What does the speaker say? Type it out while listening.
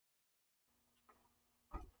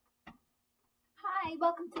Hi,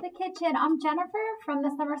 welcome to the kitchen. I'm Jennifer from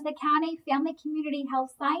the Somerset County Family Community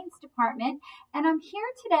Health Science Department, and I'm here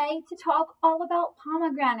today to talk all about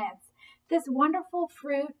pomegranates. This wonderful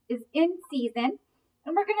fruit is in season,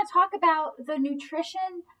 and we're going to talk about the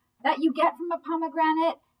nutrition that you get from a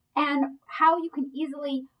pomegranate and how you can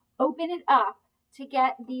easily open it up to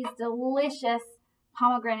get these delicious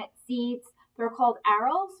pomegranate seeds. They're called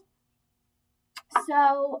arils.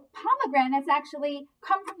 So pomegranates actually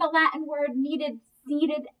come from the Latin word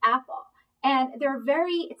seeded apple. And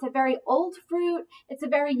it's a very old fruit. It's a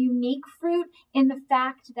very unique fruit in the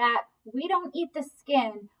fact that we don't eat the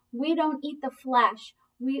skin. We don't eat the flesh.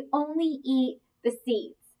 We only eat the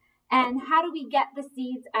seeds. And how do we get the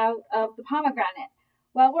seeds out of the pomegranate?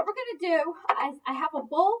 Well, what we're going to do, I have a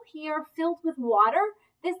bowl here filled with water.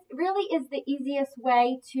 This really is the easiest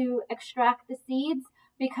way to extract the seeds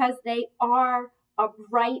because they are a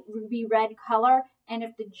bright ruby red color, and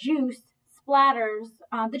if the juice splatters,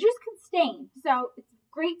 the juice can stain. So it's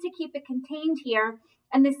great to keep it contained here.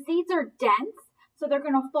 And the seeds are dense, so they're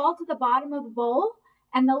going to fall to the bottom of the bowl,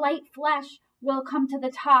 and the light flesh will come to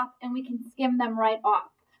the top, and we can skim them right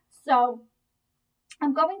off. So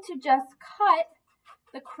I'm going to just cut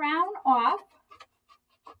the crown off.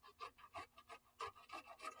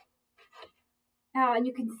 And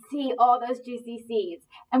you can see all those juicy seeds.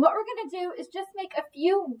 And what we're going to do is just make a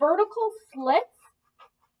few vertical slits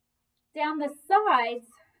down the sides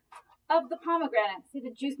of the pomegranate. See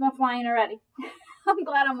the juice smell flying already. I'm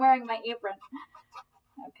glad I'm wearing my apron.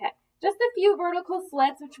 Okay, just a few vertical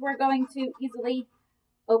slits, which we're going to easily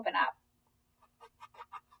open up.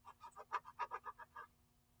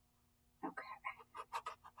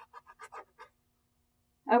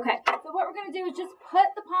 Okay, so what we're going to do is just put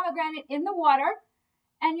the pomegranate in the water,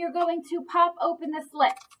 and you're going to pop open the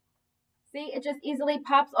slits. See, it just easily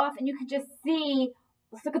pops off, and you can just see,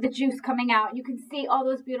 let's look at the juice coming out. You can see all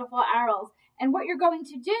those beautiful arils. And what you're going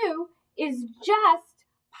to do is just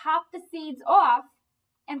pop the seeds off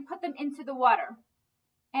and put them into the water.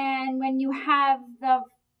 And when you have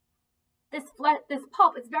this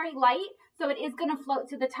pulp, it's very light, so it is going to float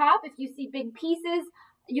to the top. If you see big pieces,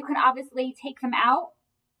 you can obviously take them out.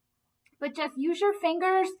 But just use your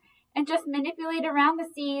fingers and just manipulate around the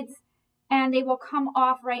seeds, and they will come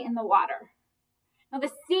off right in the water. Now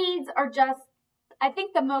the seeds are just, I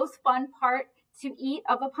think, the most fun part to eat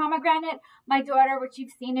of a pomegranate. My daughter, which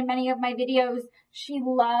you've seen in many of my videos, she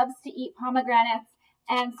loves to eat pomegranates.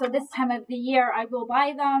 And so this time of the year, I will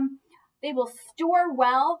buy them. They will store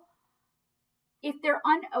well. If they're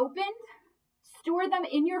unopened, store them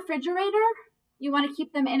in your refrigerator. You want to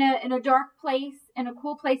keep them in a dark place, in a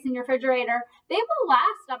cool place in your refrigerator. They will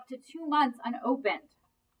last up to 2 months unopened.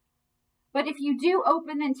 But if you do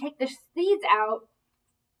open and take the seeds out,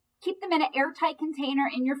 keep them in an airtight container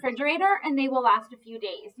in your refrigerator, and they will last a few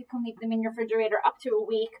days. You can leave them in your refrigerator up to a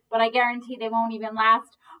week, but I guarantee they won't even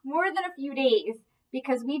last more than a few days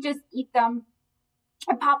because we just eat them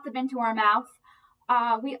and pop them into our mouth.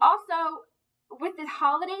 We also, with the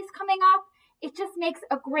holidays coming up, it just makes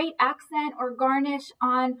a great accent or garnish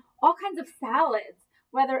on all kinds of salads,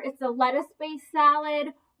 whether it's a lettuce-based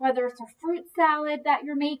salad, whether it's a fruit salad that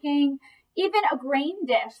you're making, even a grain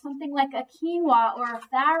dish, something like a quinoa or a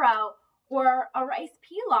farro or a rice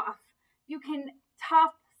pilaf. You can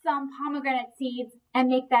top some pomegranate seeds and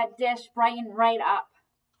make that dish brighten right up.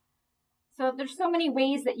 So there's so many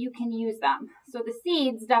ways that you can use them. So the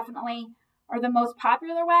seeds definitely are the most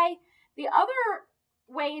popular way. The other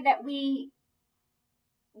way that we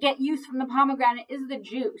get use from the pomegranate is the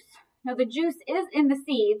juice. Now the juice is in the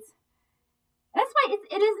seeds. That's why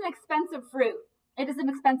it is an expensive fruit. It is an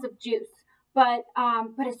expensive juice, but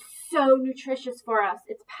it's so nutritious for us.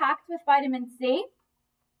 It's packed with vitamin C.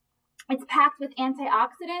 It's packed with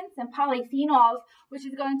antioxidants and polyphenols, which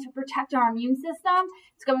is going to protect our immune system.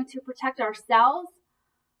 It's going to protect our cells.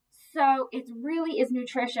 So it really is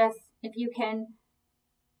nutritious if you can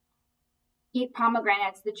eat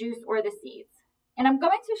pomegranates, the juice or the seeds. And I'm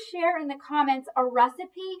going to share in the comments a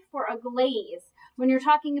recipe for a glaze. When you're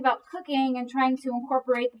talking about cooking and trying to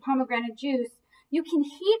incorporate the pomegranate juice, you can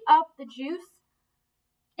heat up the juice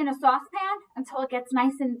in a saucepan until it gets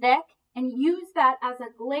nice and thick and use that as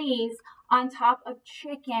a glaze on top of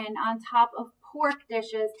chicken, on top of pork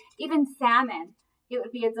dishes, even salmon. It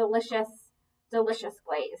would be a delicious, delicious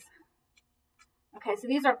glaze. Okay, so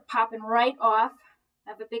these are popping right off.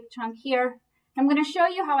 I have a big chunk here. I'm going to show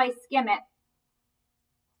you how I skim it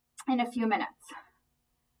in a few minutes.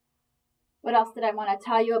 What else did I want to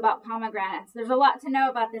tell you about pomegranates? There's a lot to know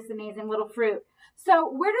about this amazing little fruit. So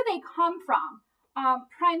where do they come from?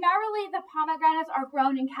 Primarily the pomegranates are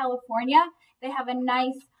grown in California. They have a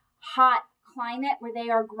nice, hot climate where they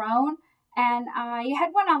are grown. And I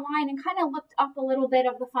had one online and kind of looked up a little bit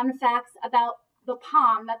of the fun facts about the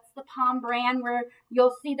Pom. That's the Pom brand where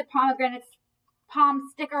you'll see the pomegranates, Pom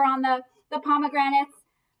sticker on the pomegranates.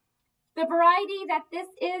 The variety that this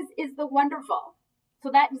is the Wonderful. So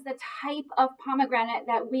that is the type of pomegranate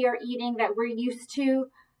that we are eating, that we're used to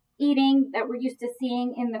eating, that we're used to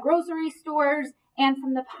seeing in the grocery stores and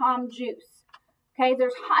from the Pom juice. Okay,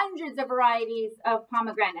 there's hundreds of varieties of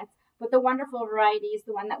pomegranates, but the Wonderful variety is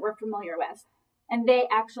the one that we're familiar with. And they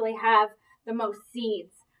actually have the most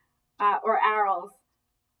seeds or arrows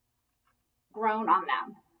grown on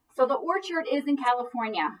them. So the orchard is in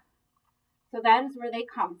California. So that is where they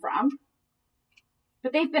come from.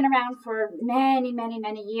 But they've been around for many, many,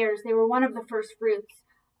 many years. They were one of the first fruits.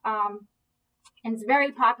 And it's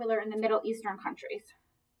very popular in the Middle Eastern countries.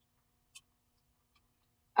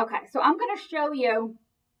 Okay, so I'm going to show you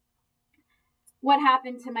what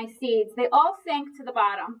happened to my seeds. They all sank to the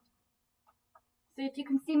bottom. So if you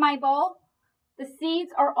can see my bowl, the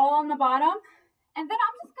seeds are all on the bottom. And then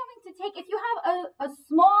I'm just going to take, if you have a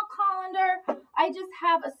small colander, I just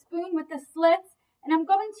have a spoon with the slits, and I'm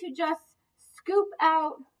going to just scoop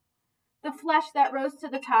out the flesh that rose to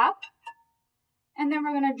the top, and then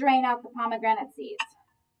we're going to drain out the pomegranate seeds.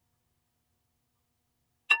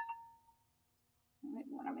 We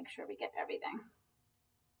want to make sure we get everything.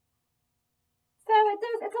 So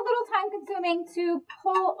it's a little time consuming to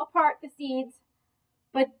pull apart the seeds,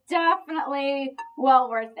 but definitely well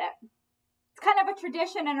worth it. It's kind of a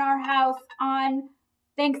tradition in our house on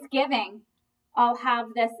Thanksgiving. I'll have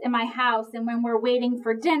this in my house, and when we're waiting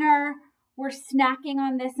for dinner, we're snacking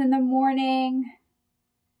on this in the morning,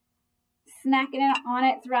 snacking on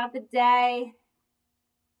it throughout the day.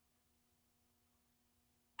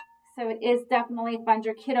 So it is definitely fun.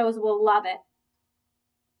 Your kiddos will love it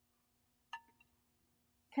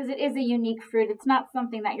because it is a unique fruit. It's not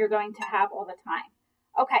something that you're going to have all the time.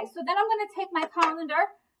 Okay, so then I'm going to take my colander.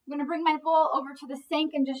 I'm going to bring my bowl over to the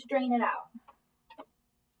sink and just drain it out.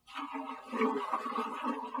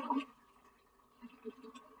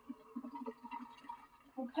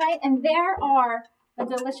 Okay, and there are the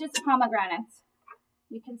delicious pomegranates.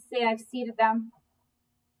 You can see I've seeded them.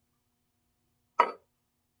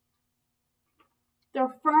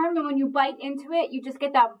 They're firm, and when you bite into it, you just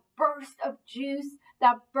get that burst of juice,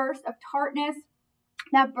 that burst of tartness,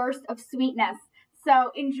 that burst of sweetness.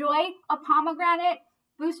 So enjoy a pomegranate.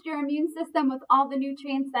 Boost your immune system with all the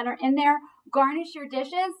nutrients that are in there. Garnish your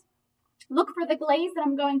dishes. Look for the glaze that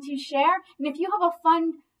I'm going to share. And if you have a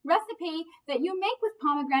fun recipe that you make with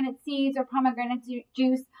pomegranate seeds or pomegranate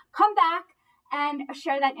juice, come back and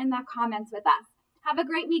share that in the comments with us. Have a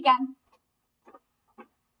great weekend.